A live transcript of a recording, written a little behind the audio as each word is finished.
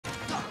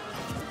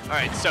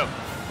Alright, so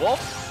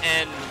Wolf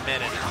and Meta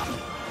Knight.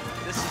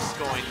 This is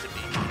going to be...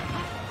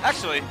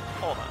 Actually,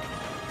 hold on.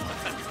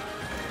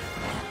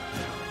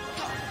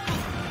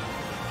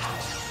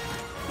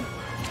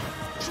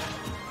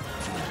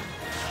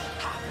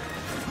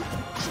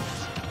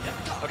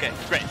 Yeah, okay,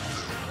 great.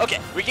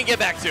 Okay, we can get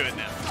back to it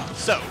now.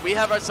 So, we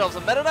have ourselves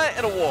a Meta Knight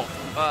and a Wolf.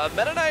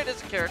 Meta Knight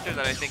is a character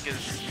that I think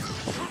is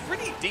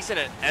pretty decent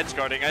at edge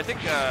guarding. I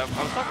think I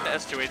was talking to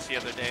S2H the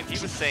other day, and he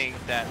was saying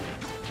that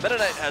Meta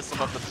Knight has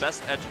some of the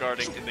best edge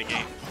guarding in the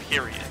game,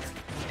 period.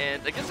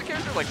 And against a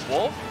character like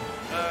Wolf,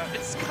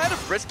 it's kind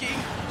of risky,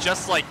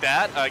 just like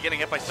that, getting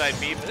hit by side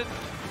B. But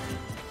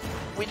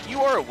when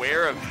you are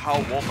aware of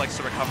how Wolf likes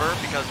to recover,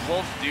 because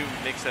Wolves do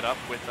mix it up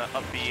with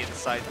up B and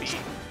side B,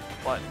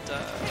 but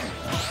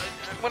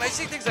when I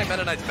see things like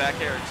Meta Knight's back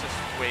air, it's just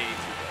way too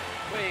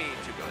good. Way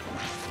too good.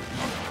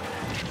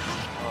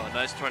 Oh,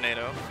 nice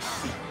tornado.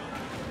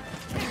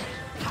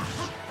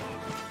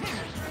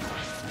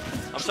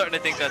 I'm starting to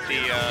think that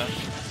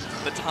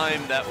the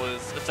time that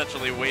was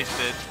essentially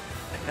wasted.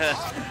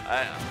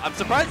 I'm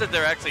surprised that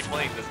they're actually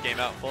playing this game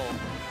out full.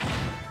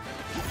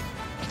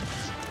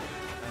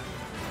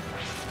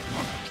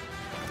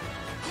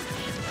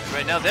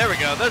 Right now, there we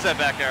go. There's that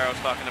back air I was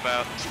talking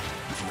about.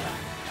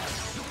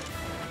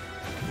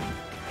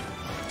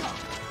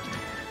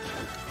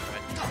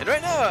 And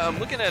right now, I'm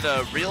looking at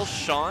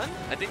RealSchon.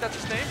 I think that's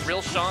his name,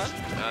 RealSchon,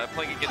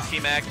 playing against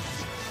Tmakk.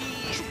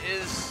 He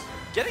is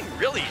getting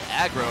really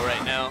aggro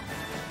right now.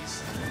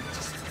 He's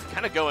just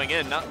kind of going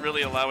in, not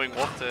really allowing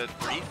Wolf to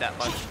breathe that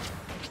much.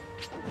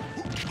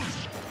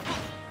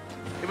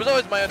 It was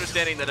always my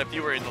understanding that if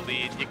you were in the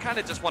lead, you kind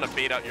of just want to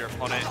bait out your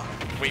opponent,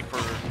 wait for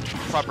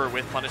proper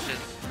whiff punishes.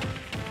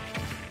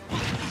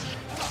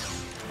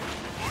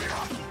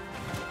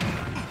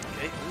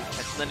 Okay,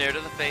 catching the nair to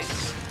the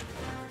face.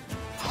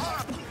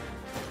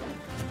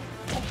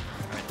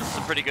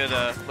 Pretty good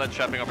ledge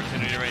trapping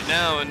opportunity right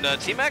now, and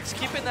Tmakk's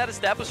keeping that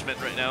establishment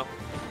right now.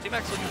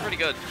 Tmakk's looking pretty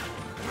good.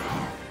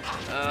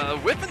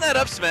 Whipping that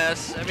up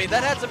smash, I mean,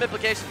 that had some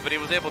implications, but he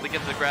was able to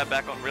get the grab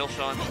back on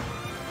RealSchon.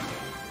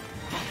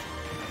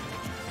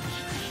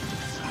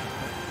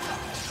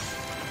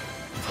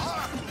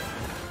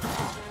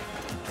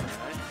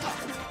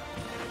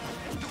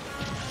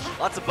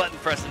 Lots of button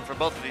pressing for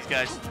both of these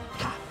guys.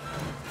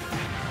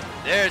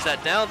 There's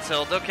that down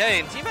tilt.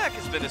 Okay, and Tmakk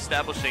has been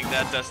establishing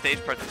that stage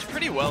presence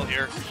pretty well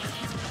here,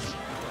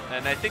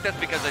 and I think that's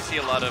because I see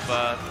a lot of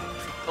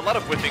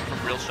whipping from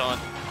RealSchon.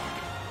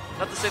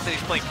 Not to say that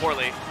he's playing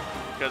poorly,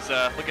 because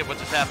look at what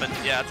just happened.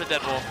 Yeah, it's a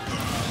dead Wolf.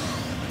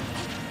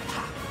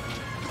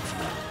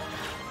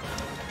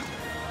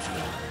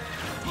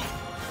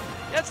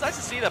 Yeah, it's nice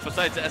to see that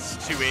besides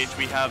S2H,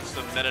 we have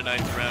some Meta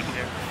Knights around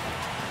here.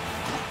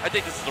 I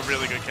think this is a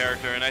really good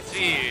character, and I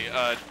see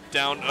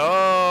down.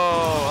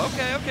 Oh,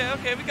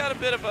 okay. We got a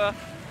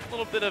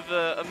little bit of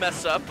a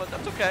mess up, but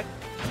that's okay.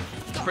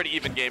 It's a pretty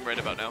even game right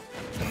about now.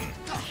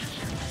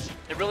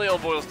 It really all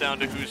boils down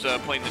to who's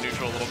playing the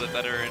neutral a little bit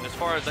better. And as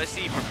far as I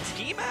see from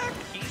Tmakk,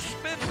 he's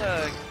been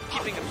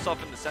keeping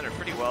himself in the center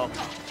pretty well.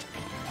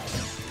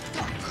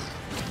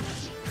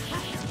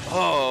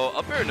 Oh,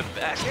 up air in the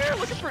back air,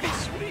 looking pretty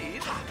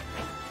sweet.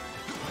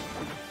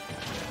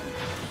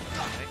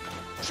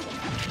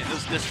 And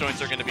those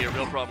disjoints are going to be a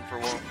real problem for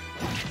Wolf.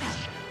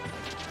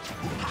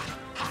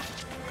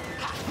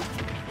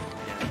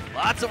 Yeah,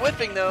 lots of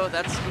whipping though.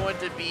 That's going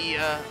to be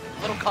a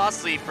little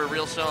costly for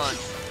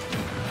RealSchon.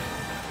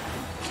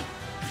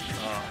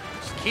 Oh,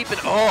 just keep it.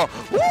 Oh,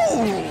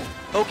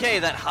 woo! Okay,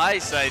 that high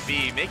side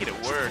B, making it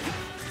work.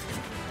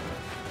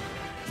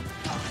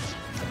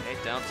 Okay,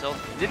 down tilt.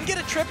 Didn't get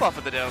a trip off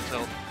of the down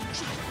tilt.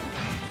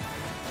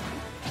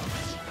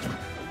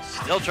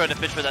 Still trying to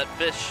fish for that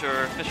fish,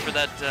 or fish for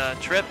that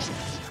trip.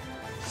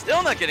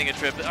 Still not getting a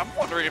trip. I'm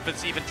wondering if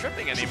it's even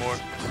tripping anymore.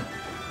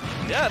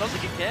 Yeah, I don't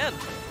think it can.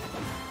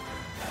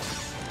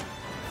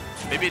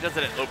 Maybe it does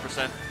it at low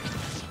percent.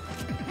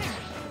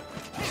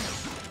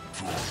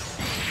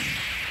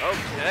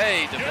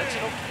 Okay,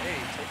 dimensional K,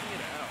 taking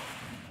it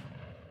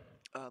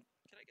out.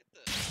 Can I get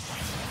the...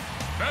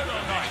 Meta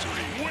Knight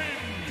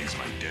win is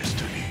my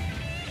destiny.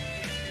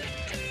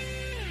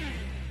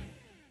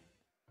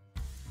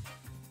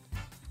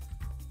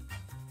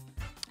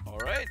 All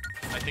right,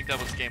 I think that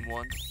was game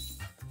one.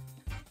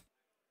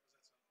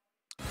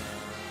 A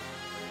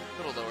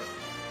little lower.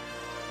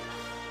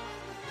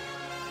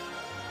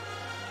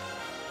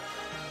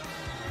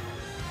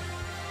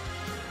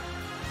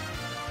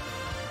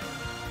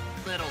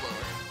 Little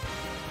lower.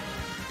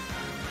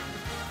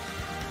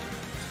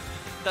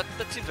 That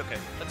seems okay.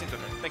 That seems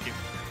okay. Thank you.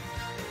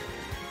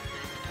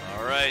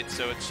 All right,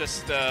 so it's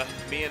just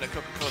me and a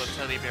Coca-Cola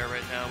teddy bear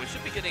right now. We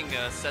should be getting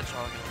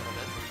Sedgehog in a little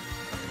bit.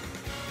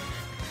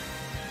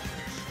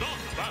 Stop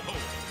battle.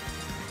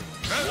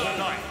 Meta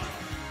Knight.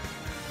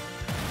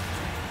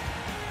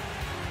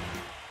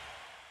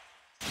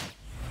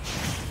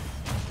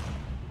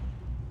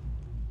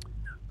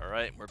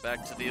 Alright, we're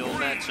back to the old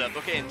matchup.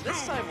 Okay, and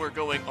this time we're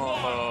going...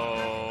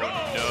 Oh,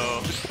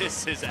 no.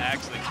 This is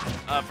actually...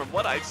 from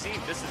what I've seen,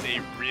 this is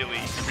a really,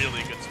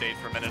 really good stage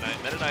for Meta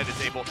Knight. Meta Knight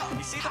is able...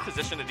 You see the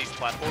position of these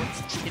platforms?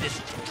 It is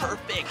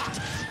perfect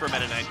for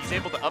Meta Knight. He's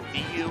able to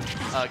up-B you,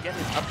 get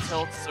his up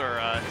tilts or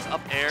his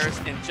up airs,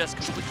 and just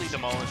completely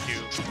demolish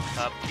you.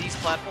 These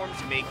platforms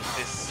make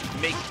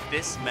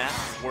this map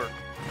work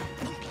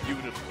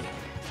beautifully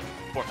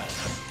for Meta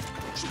Knight.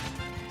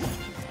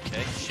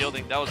 Okay,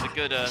 shielding. That was a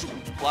good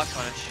block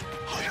punish.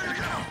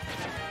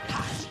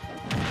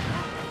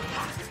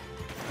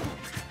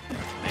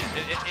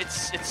 Man,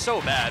 it's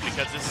so bad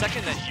because the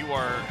second that you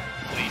are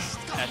placed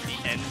at the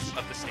end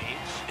of the stage,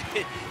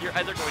 you're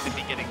either going to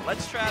be getting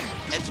ledge trapped,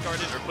 edge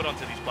guarded, or put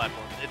onto these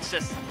platforms. It's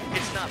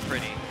not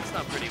pretty. It's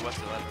not pretty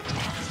whatsoever.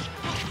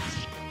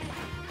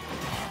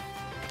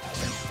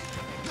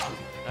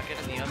 Not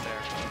getting the up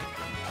there.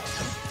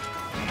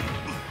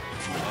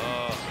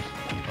 Oh.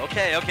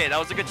 Okay, that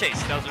was a good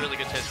chase. That was a really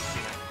good chase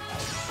from Tmakk.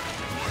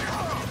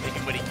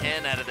 Making what he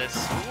can out of this.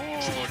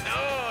 Ooh, no.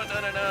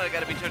 I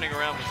gotta be turning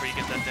around before you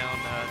get that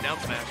down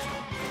smash.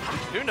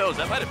 Who knows?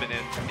 That might have been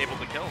able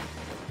to kill him.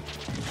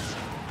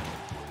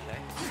 Okay,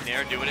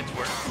 Nair doing its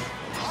work.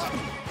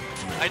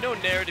 I know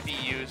Nair to be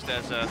used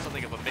as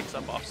something of a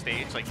mix-up off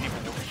stage. Like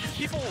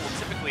people will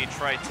typically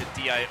try to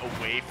DI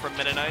away from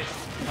Meta Knight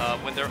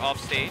when they're off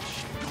stage.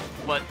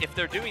 But if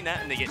they're doing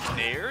that and they get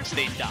Nairs,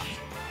 they die.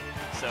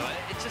 So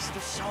it's just,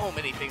 there's so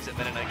many things that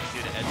Meta Knight can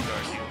do to edge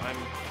guard you. I'm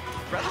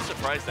rather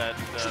surprised that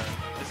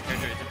this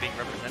character isn't being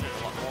represented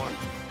a lot more.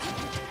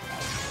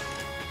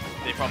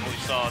 They probably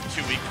saw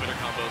 2 weak Twitter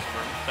combos and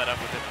were fed up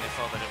with it when they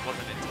saw that it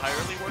wasn't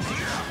entirely working.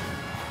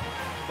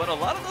 But a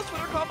lot of those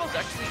Twitter combos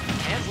actually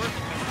can work.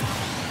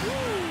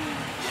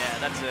 Yeah,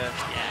 that's a,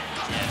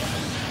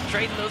 yeah.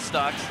 Trading those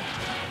stocks.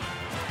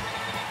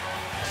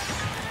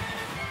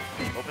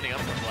 Opening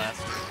up the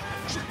blast.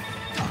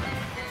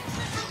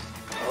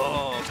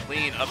 Oh,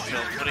 clean up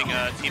tilt, putting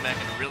Tmakk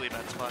in a really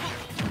bad spot here.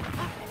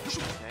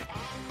 Okay.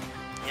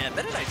 Yeah,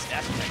 Meta Knight's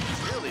dash attack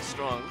is really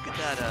strong. Look at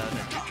that,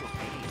 that neutral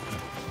feed.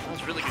 That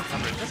was really good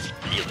coverage. That's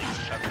really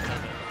good coverage. Now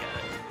that I look at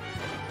it.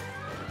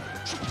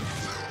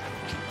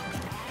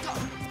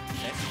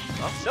 Okay.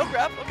 Oh, no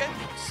grab. Okay.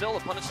 Still a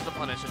punish is a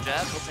punish. A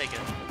jab, we'll take it.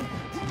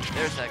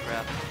 There's that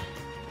grab.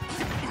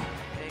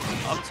 Okay.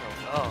 Up tilt.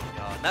 Oh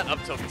god. That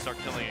up tilt can start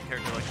killing a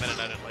character like Meta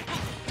Knight at like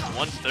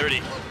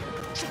 130.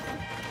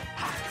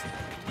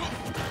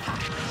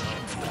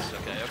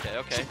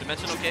 Okay.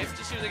 Dimensional cave,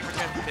 just using it for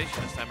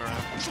transportation this time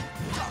around.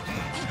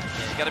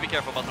 Yeah, you gotta be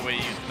careful about the way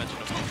you use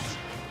dimensional cave.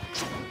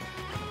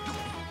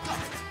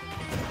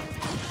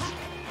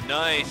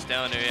 Nice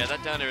down air. Yeah,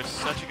 that down air is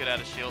such a good out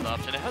of shield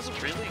option. It has a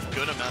really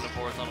good amount of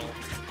horizontal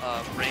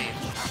range.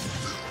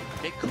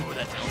 Okay, cool.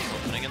 That down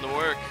tilt putting in the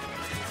work.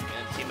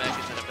 And Tmakk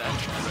is in a bad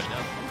spot right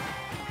now.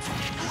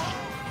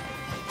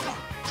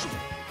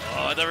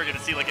 Oh, I'm never gonna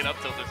see like an up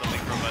tilt or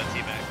something from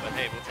Tmakk, but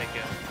hey, we'll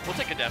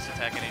take a dash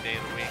attack any day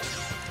of the week.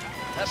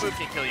 That move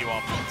can kill you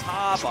off the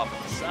top, off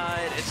the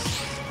side.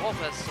 Wolf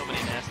has so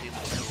many nasty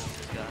little tools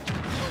he's got.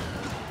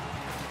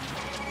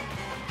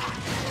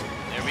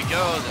 There we go.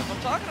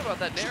 I'm talking about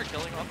that Nair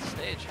killing off the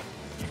stage.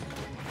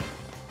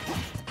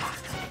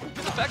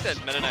 And the fact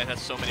that Meta Knight has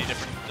so many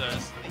different, I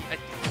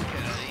think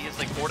he has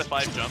like 4 to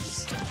 5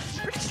 jumps.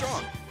 Pretty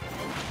strong.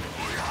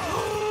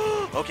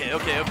 Okay.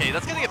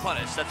 That's gonna get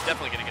punished. That's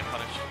definitely gonna get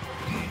punished.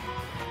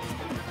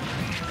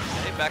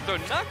 Okay, back throw,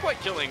 not quite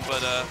killing,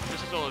 but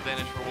positional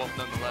advantage for Wolf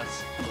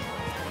nonetheless.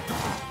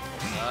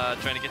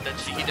 Trying to get that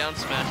cheeky down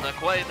smash, not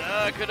quite.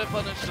 Could have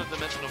punished the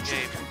dimensional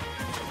cave.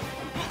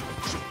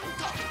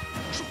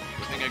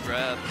 Getting a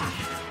grab.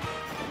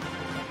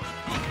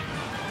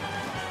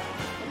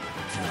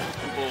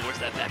 Oh, where's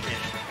that back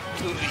air?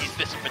 Ooh, he's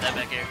fishing for that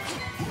back air.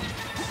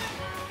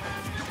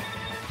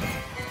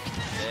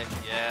 Okay,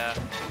 yeah,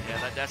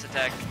 that dash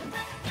attack.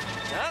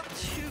 Not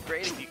too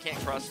great if you can't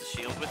cross the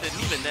shield with it.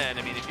 And even then,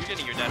 I mean, if you're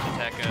getting your dash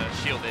attack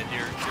shielded,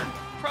 you're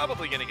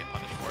probably going to get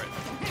punished for it.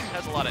 It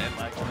has a lot of end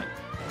lag on it.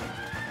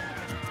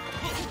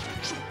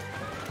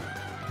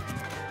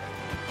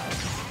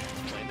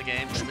 Playing the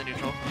game, in the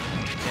neutral.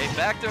 Okay,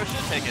 back throw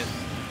should take it.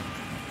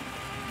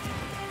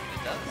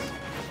 It does.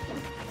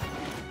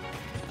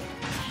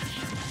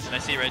 And I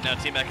see right now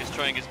Tmakk is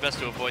trying his best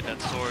to avoid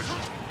that sword.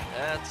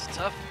 That's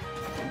tough.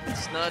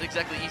 It's not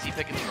exactly easy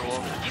pickings for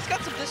Wolf. He's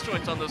got some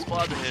disjoints on those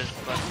claws of his,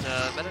 but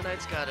Meta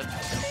Knight's got a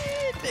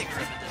bit bigger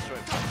of a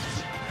disjoint.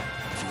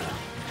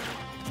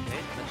 Okay,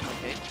 dimensional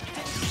cave.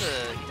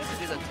 He doesn't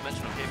do that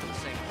dimensional cave in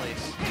the same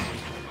place.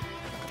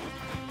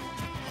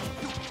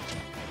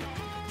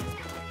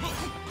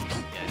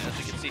 Yeah, as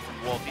we can see from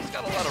Wolf, he's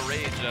got a lot of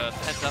rage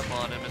pent up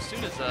on him. As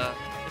soon as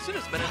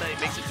Meta Knight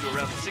makes it to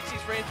around the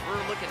 60s range,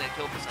 we're looking at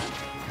kill percentage.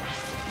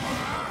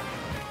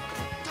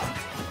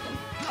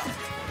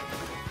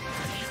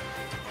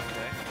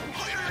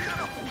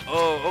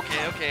 Oh,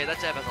 okay.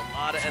 That jab has a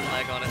lot of end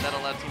lag on it. That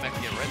allowed Tmakk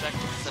to get right back to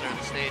the center of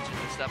the stage and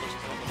establish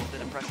his own little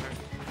bit of pressure.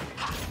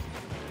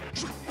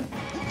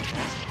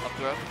 Up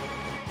throw.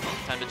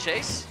 Time to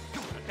chase.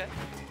 Okay.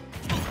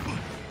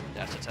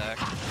 Dash attack.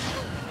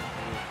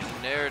 Ooh,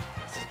 nared.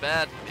 This is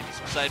bad. Maybe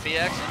some side B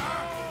action.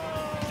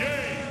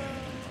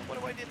 What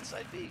do I need in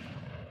side B?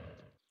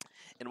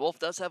 And Wolf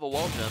does have a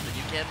wall jump, and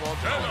you can wall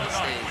jump on this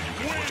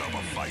stage. Put up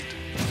a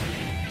fight.